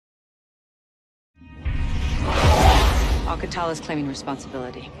Al-Qatala's claiming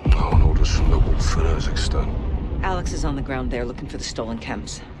responsibility. On orders from the Wolf in Kazakhstan. Alex is on the ground there looking for the stolen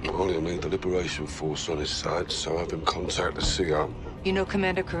chems. Well, he'll need the Liberation Force on his side, so have him contact the CR. You know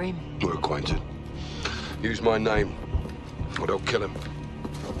Commander Karim? We're acquainted. Use my name, or they'll kill him.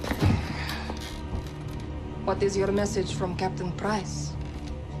 What is your message from Captain Price?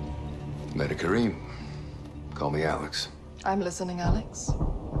 Commander Karim. Call me Alex. I'm listening, Alex.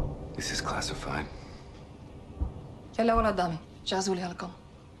 This is classified. يلا ولد دامي جهزوا لي هالكم.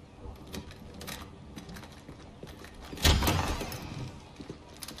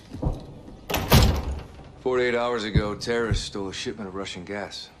 "48 hours ago, terrorists stole a shipment of Russian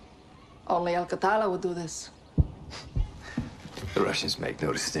gas. Only Al-Qatala would do this. The Russians make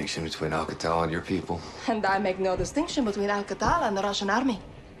no distinction between Al-Qatala and your people. And I make no distinction between Al-Qatala and the Russian army.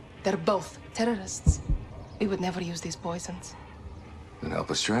 They're both terrorists. We would never use these poisons. Then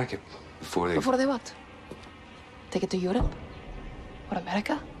help us track it before they... Before they what? Take it to Europe? Or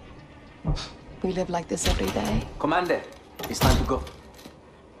America? We live like this every day. Commander, it's time to go.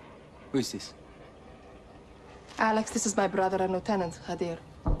 Who is this? Alex, this is my brother and Lieutenant Hadir.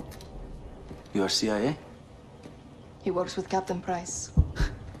 You are CIA? He works with Captain Price.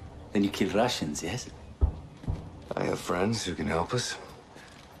 Then you kill Russians, yes? I have friends who can help us.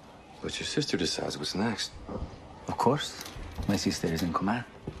 But your sister decides what's next. Of course. My sister is in command.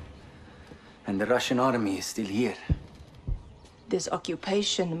 And the Russian army is still here. This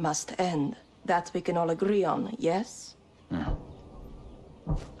occupation must end. That we can all agree on, yes?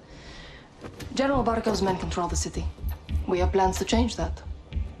 General Barkov's men control the city. We have plans to change that.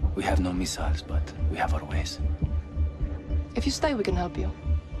 We have no missiles, but we have our ways. If you stay, we can help you.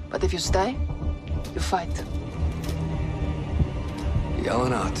 But if you stay, you fight.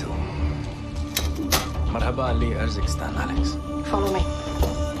 Yalanatu. Marhaba li Kazakhstan, Alex. Follow me.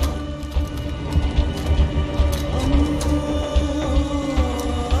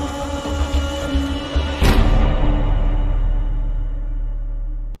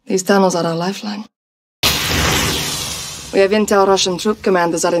 These tunnels are our lifeline. We have intel Russian troop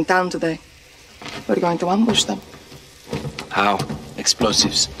commanders are in town today. We're going to ambush them. How?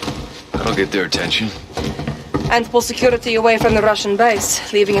 Explosives. That'll get their attention. And pull security away from the Russian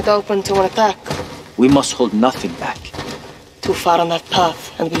base, leaving it open to an attack. We must hold nothing back. Too far on that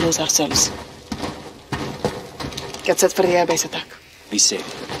path, and we lose ourselves. Get set for the airbase attack. Be safe.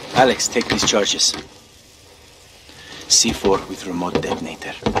 Alex, take these charges. C4 with remote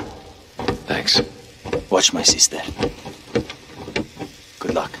detonator. Thanks. Watch my sister.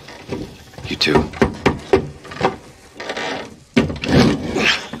 Good luck. You too.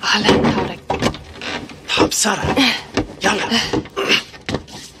 Sara. Yalla.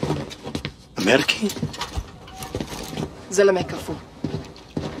 American? زلمة كفو.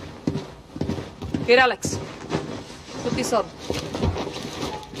 Here, Alex. Put this on.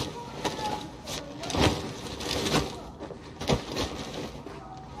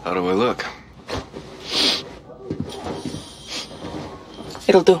 How do I look?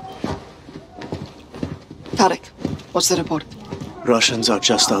 It'll do. Tarek, what's the report? Russians are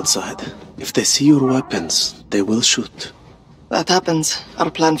just outside. If they see your weapons, they will shoot. That happens.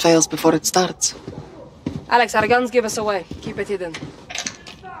 Our plan fails before it starts. Alex, our guns give us away. Keep it hidden.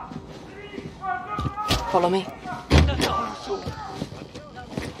 Follow me.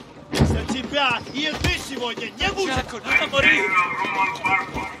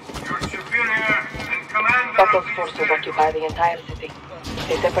 Battle's forces occupy the entire city.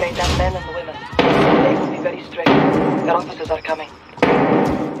 They separate our men and women. They will be very strict. Their officers are coming.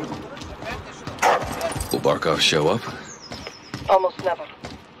 Will Barkov show up? Almost never.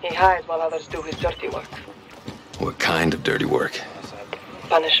 He hides while others do his dirty work. What kind of dirty work?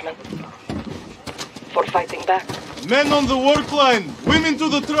 Punishment. For fighting back. Men on the work line! Women to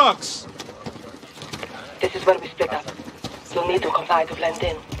the trucks! This is where we split up. You'll need to comply to blend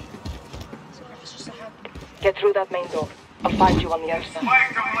in. Get through that main door. I'll find you on the other side.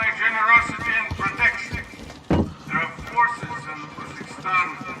 Spite of my generosity and protection, there are forces in Kazakhstan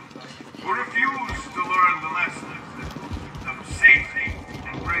who refuse to learn the lessons that will keep them safe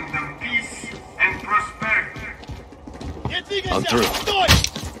and bring them peace and prosperity. I'm through.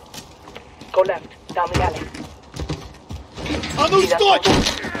 Go left, down the alley. Anu, sтой!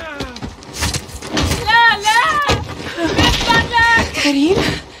 كريم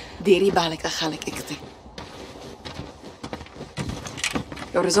ديري بالك أخالك اكتي.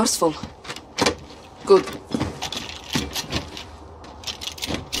 You're resourceful. Good.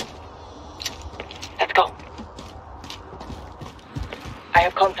 Let's go. I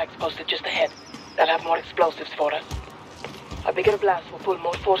have contacts posted just ahead. They'll have more explosives for us. A bigger blast will pull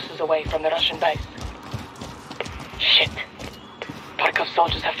more forces away from the Russian base. Shit. Barkov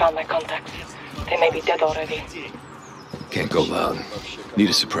soldiers have found my contacts. They may be dead already. Can't go loud. Need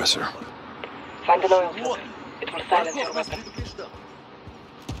a suppressor. Find an oil filter. It will silence your weapon.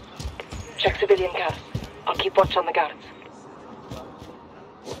 Check civilian cars. I'll keep watch on the guards.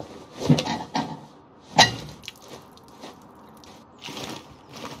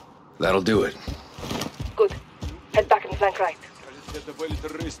 That'll do it. Good. Head back and flank right.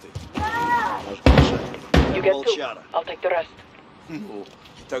 You get two. I'll take the rest.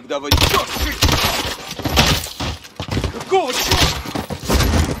 Тогда вы... Какого черта?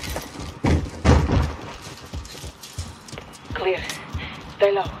 Clear.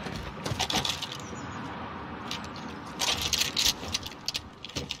 Stay low.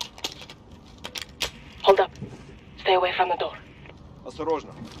 Hold up. Stay away from the door.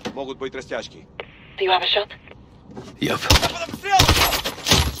 Осторожно. Могут быть растяжки. Do you have a shot? Yep.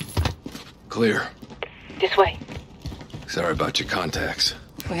 Clear. This way. Sorry about your contacts.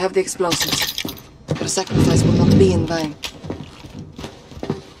 We have the explosives. Your sacrifice will not be in vain.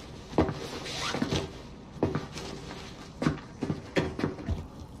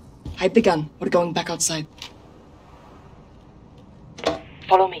 Hide the gun. We're going back outside.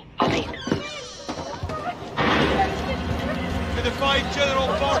 Follow me. I'll lead. To defy General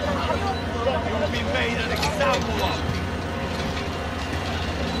Barker, you will be made an example of.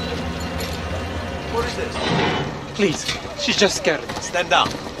 What is this? Please, she's just scared. Stand down.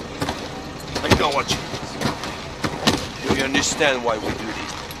 I know what you mean. Do you understand why we do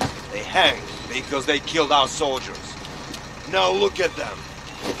this? They hanged because they killed our soldiers. Now look at them.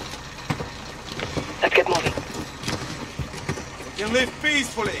 Let's get moving. We can live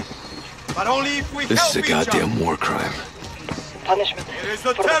peacefully, but only if we This help is a each other. goddamn war crime. Punishment It is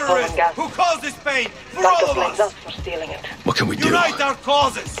the for the stolen terrorists gas. who caused this pain for Barkov all of blames us. us for stealing it. What can we do? Unite our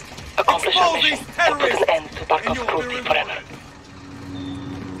causes. Accomplish our Expose mission these and put terrorists, an end to and Barkov's you will be cruelty forever. rewarded.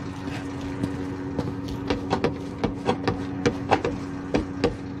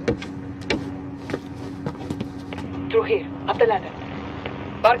 Through here, up the ladder.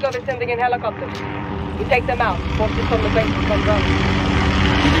 Barkov is sending in helicopters. You take them out. Forces from the base will come down.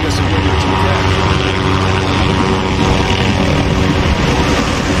 Giving us a window to attack.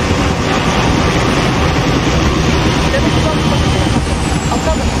 Let me stop from the helicopter. I'll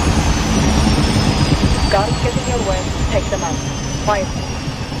cover them. Guards get in your way. Take them out. Quietly.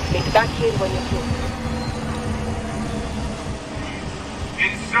 Meet back here when you're through.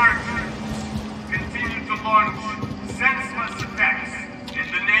 Insurgents continue to launch senseless attacks in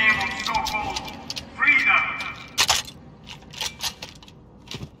the name of so-called freedom.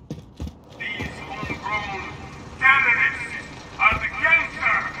 These homegrown terrorists are the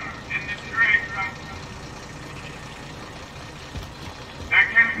cancer in this great country. There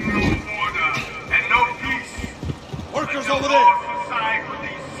can be no order and no peace. Workers until over those there. who side with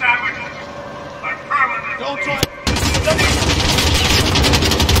these savages are permanently... Don't try.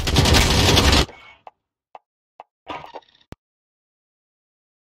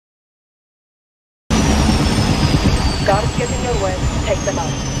 Guards get in your way. Take them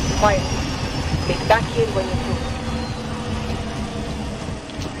out. Quietly. Meet back here when you're through.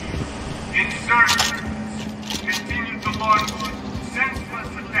 Insurgents continue to launch senseless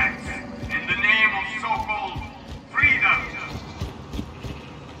attacks in the name of so-called freedom.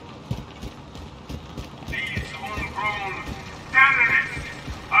 These homegrown terrorists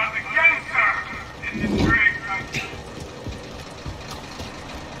are the cancer in this great country.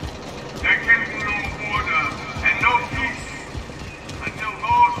 There can be no order and no peace until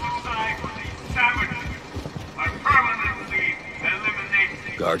those who side with these savages are permanently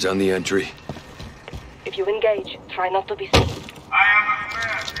eliminated. Guards on the entry. If you engage, try not to be seen. I am a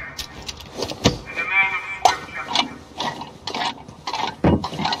man and a man of swift justice.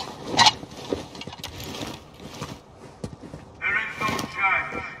 There is no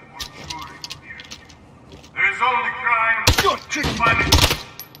judge or jury here. There is only crime and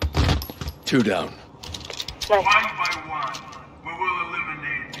punishment. Two down. Nice. One by one, we will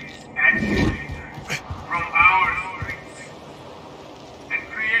eliminate these agitators from our streets and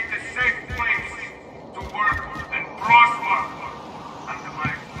create a safe place to work and prosper under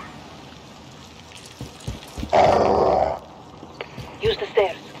my command. Use the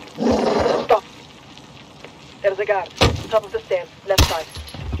stairs. Stop. There's a guard. Top of the stairs, left side.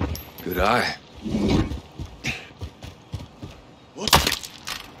 Good eye.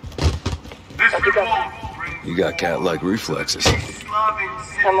 This What you got? revolt brings You got cat-like reflexes. Slavic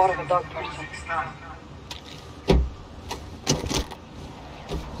I'm more of a dog person.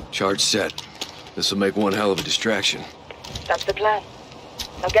 Charge set. This'll make one hell of a distraction. That's the plan.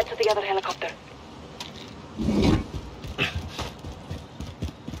 Now get to the other helicopter.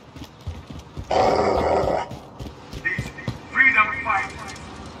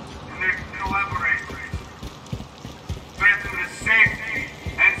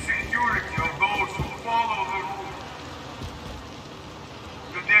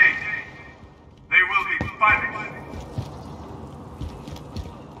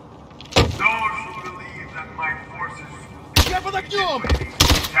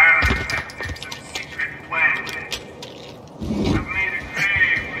 terror tactics and secret plans have made a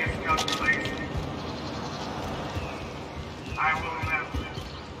grave miscalculation. I will never,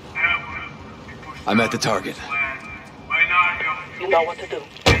 ever be pushed I'm at out the of target. this land by an army of You know what to do.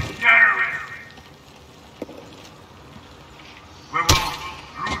 terrorists. We will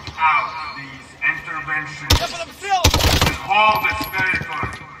root out these interventions and hold this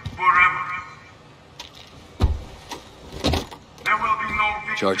territory forever. There will be no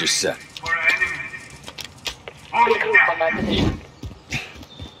victory Charge is set. for enemies. Only Regroup on my death. position.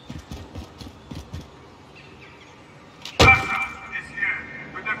 Russia is here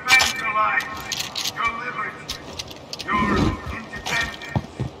to defend your life, your liberty, your independence.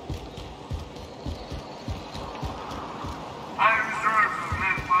 My reserves of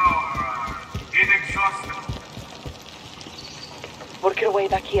manpower are inexhaustible. Work your way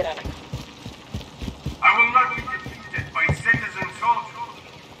back here, Alex. I will not be defeated by citizen soldiers.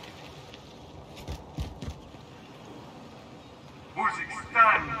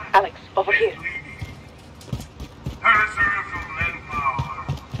 Uzbekistan Alex, over here. is leading. Her reserves of manpower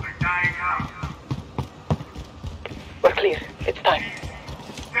are dying out. We're clear. It's time.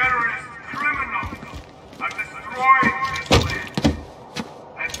 Terrorist criminals are destroying this land.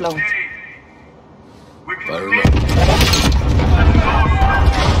 And Slow. today, we can Fire make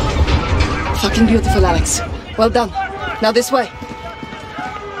Fucking beautiful, Alex. Well done. Now this way.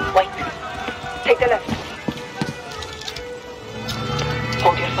 Wait. Take the left.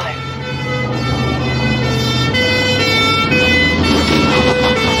 Hold your fire.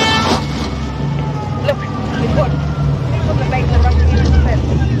 Look, it worked. They took the base and rushed into the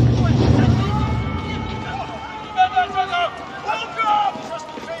fence.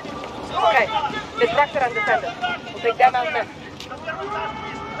 Okay, the tractor and the sender. We'll take them out next.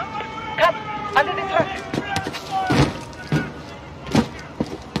 Come, under the truck.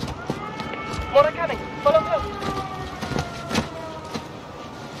 More are coming. Follow through.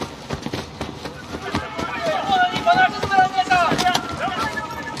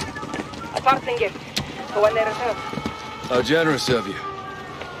 A parting gift for when they return. How generous of you.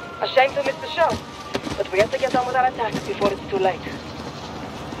 A shame to miss the show, but we have to get on with our attacks before it's too late.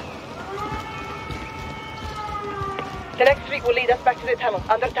 The next street will lead us back to the tunnel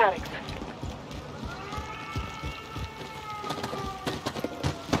under Tarek's.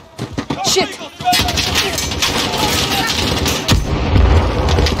 Shit!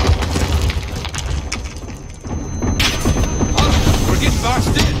 We're getting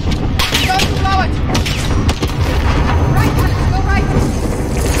boxed in. Don't blow it! Right, Alex, go right!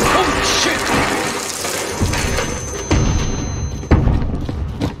 Holy shit!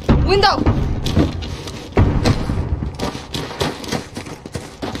 Window!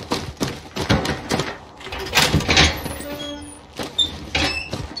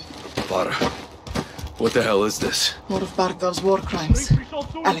 Vara, what the hell is this? More of Barkov's war crimes.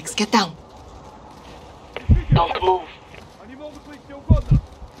 Alex, get down. Don't move.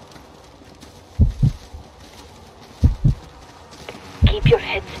 Keep your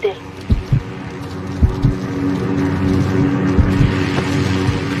head still.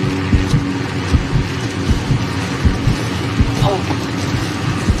 Hold.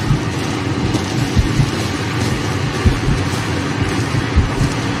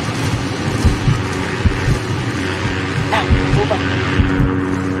 Now, move up.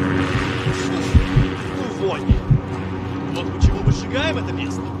 Вонь. Вот почему мы сжигаем это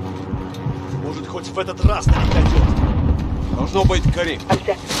место. Может, хоть в этот раз не дойдет. Должно быть Карим. I'm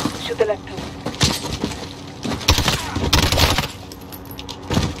set. Shoot the left too.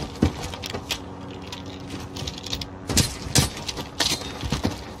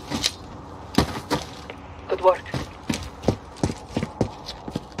 Good work.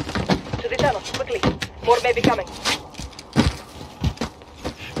 To the tunnel, quickly. More may be coming.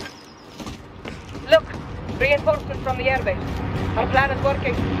 Look! Reinforcements from the airbase. Our plan is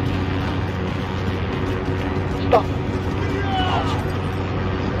working. Stop.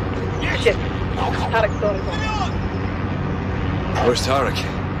 Shit. Tarek's door is open. Where's Tarek?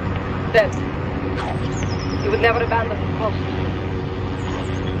 Dead. He would never abandon his post.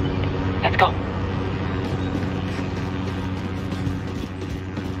 Let's go.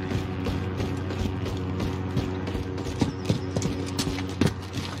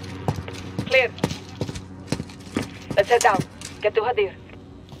 Clear. Let's head down. Get to Hadir.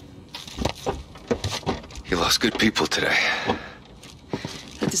 You lost good people today.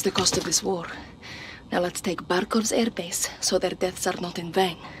 That is the cost of this war. Now let's take Barkov's airbase so their deaths are not in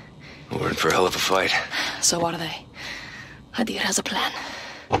vain. We're in for a hell of a fight. So are they. Hadir has a plan.